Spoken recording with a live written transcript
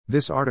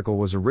This article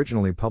was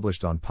originally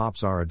published on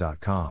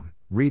popzara.com.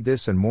 Read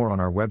this and more on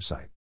our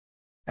website.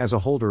 As a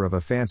holder of a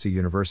fancy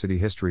university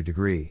history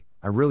degree,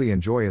 I really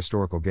enjoy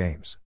historical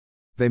games.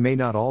 They may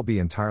not all be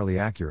entirely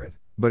accurate,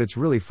 but it's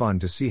really fun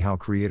to see how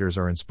creators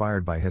are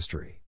inspired by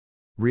history.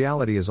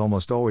 Reality is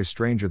almost always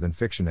stranger than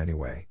fiction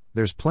anyway.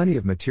 There's plenty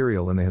of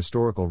material in the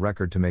historical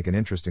record to make an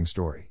interesting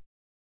story.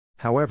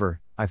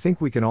 However, I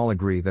think we can all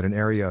agree that an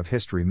area of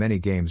history many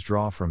games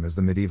draw from is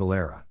the medieval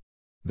era.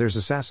 There's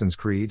Assassin's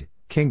Creed,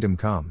 Kingdom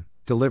Come,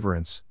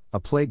 Deliverance, A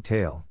Plague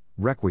Tale,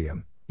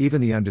 Requiem, even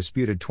the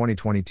undisputed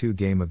 2022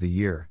 Game of the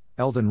Year,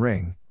 Elden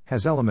Ring,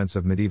 has elements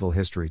of medieval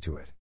history to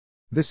it.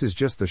 This is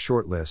just the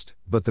short list,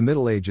 but the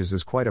Middle Ages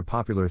is quite a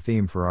popular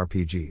theme for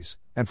RPGs,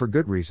 and for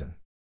good reason.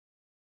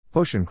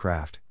 Potion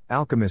Craft,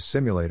 Alchemist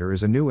Simulator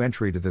is a new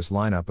entry to this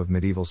lineup of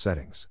medieval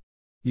settings.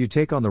 You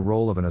take on the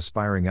role of an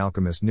aspiring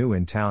alchemist new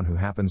in town who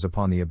happens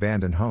upon the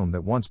abandoned home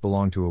that once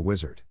belonged to a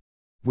wizard.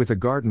 With a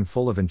garden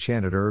full of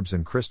enchanted herbs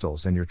and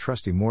crystals and your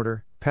trusty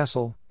mortar,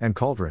 pestle, and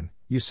cauldron,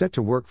 you set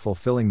to work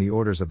fulfilling the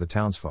orders of the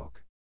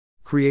townsfolk.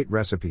 Create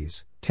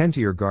recipes, tend to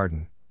your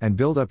garden, and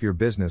build up your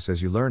business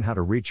as you learn how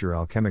to reach your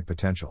alchemic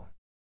potential.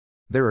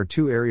 There are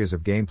two areas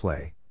of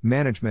gameplay,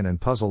 management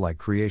and puzzle-like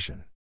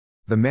creation.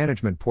 The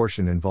management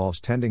portion involves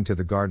tending to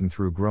the garden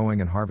through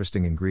growing and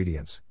harvesting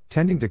ingredients,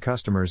 tending to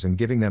customers and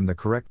giving them the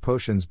correct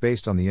potions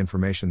based on the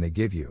information they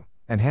give you,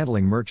 and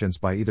handling merchants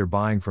by either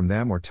buying from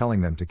them or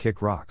telling them to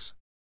kick rocks.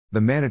 The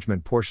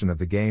management portion of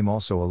the game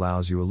also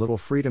allows you a little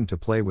freedom to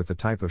play with the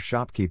type of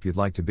shopkeep you'd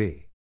like to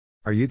be.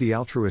 Are you the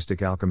altruistic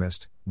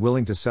alchemist,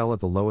 willing to sell at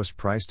the lowest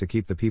price to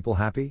keep the people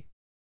happy?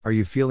 Are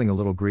you feeling a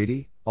little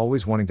greedy,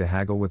 always wanting to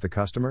haggle with the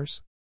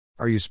customers?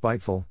 Are you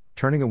spiteful,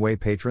 turning away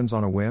patrons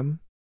on a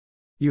whim?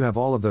 You have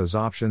all of those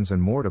options and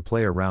more to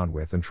play around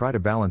with and try to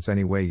balance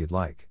any way you'd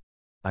like.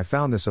 I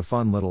found this a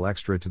fun little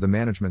extra to the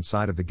management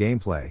side of the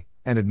gameplay,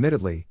 and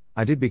admittedly,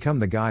 I did become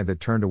the guy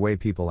that turned away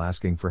people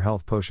asking for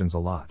health potions a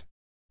lot.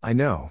 I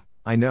know,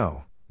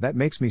 that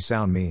makes me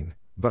sound mean,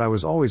 but I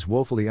was always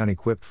woefully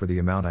unequipped for the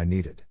amount I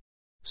needed.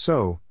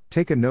 So,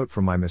 take a note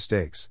from my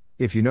mistakes.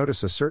 If you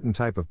notice a certain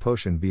type of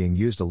potion being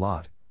used a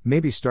lot,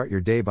 maybe start your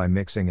day by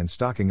mixing and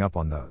stocking up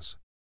on those.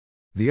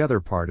 The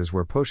other part is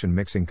where potion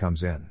mixing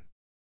comes in.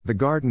 The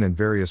garden and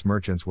various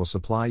merchants will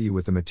supply you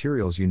with the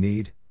materials you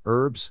need,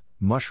 herbs,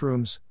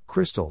 mushrooms,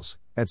 crystals,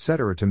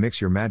 etc. to mix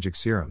your magic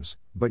serums,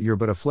 but you're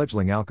but a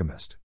fledgling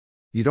alchemist.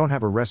 You don't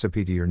have a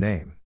recipe to your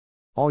name.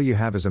 All you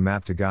have is a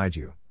map to guide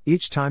you.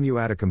 Each time you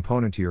add a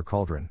component to your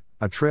cauldron,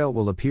 a trail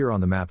will appear on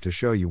the map to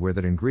show you where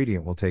that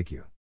ingredient will take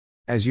you.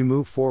 As you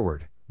move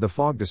forward, the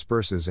fog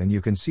disperses and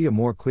you can see a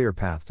more clear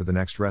path to the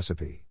next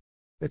recipe.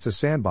 It's a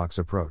sandbox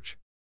approach.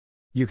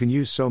 You can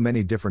use so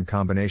many different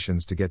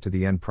combinations to get to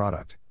the end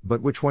product,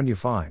 but which one you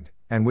find,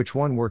 and which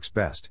one works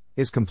best,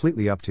 is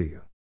completely up to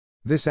you.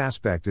 This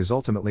aspect is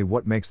ultimately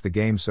what makes the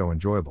game so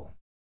enjoyable.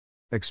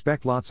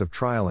 Expect lots of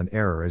trial and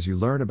error as you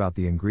learn about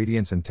the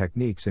ingredients and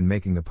techniques in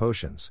making the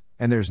potions,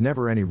 and there's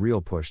never any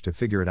real push to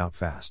figure it out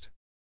fast.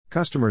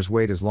 Customers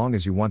wait as long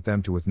as you want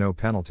them to with no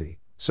penalty,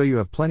 so you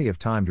have plenty of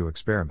time to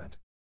experiment.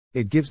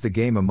 It gives the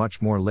game a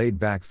much more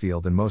laid-back feel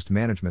than most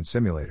management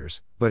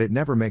simulators, but it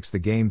never makes the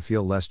game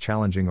feel less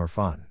challenging or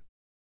fun.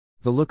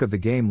 The look of the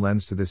game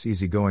lends to this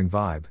easygoing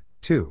vibe,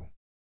 too.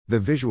 The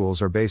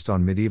visuals are based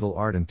on medieval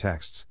art and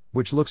texts,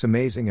 which looks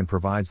amazing and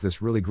provides this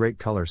really great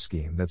color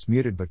scheme that's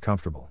muted but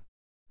comfortable.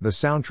 The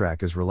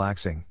soundtrack is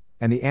relaxing,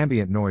 and the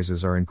ambient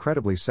noises are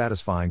incredibly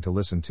satisfying to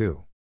listen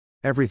to.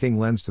 Everything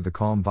lends to the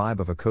calm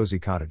vibe of a cozy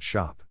cottage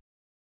shop.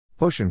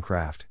 Potion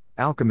Craft,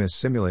 Alchemist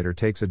Simulator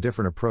takes a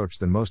different approach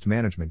than most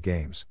management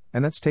games,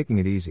 and that's taking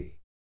it easy.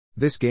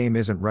 This game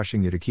isn't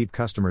rushing you to keep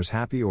customers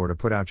happy or to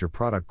put out your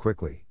product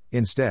quickly.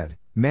 Instead,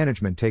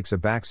 management takes a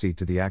backseat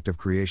to the act of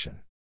creation.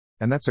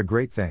 And that's a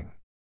great thing.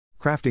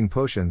 Crafting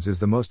potions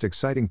is the most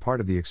exciting part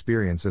of the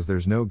experience as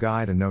there's no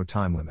guide and no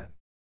time limit.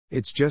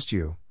 It's just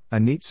you, a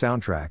neat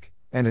soundtrack,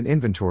 and an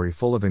inventory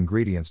full of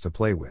ingredients to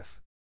play with.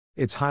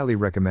 It's highly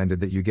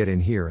recommended that you get in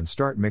here and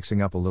start mixing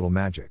up a little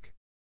magic.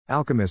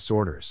 Alchemist's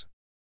Orders.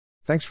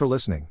 Thanks for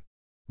listening.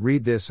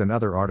 Read this and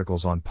other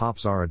articles on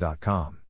popzara.com.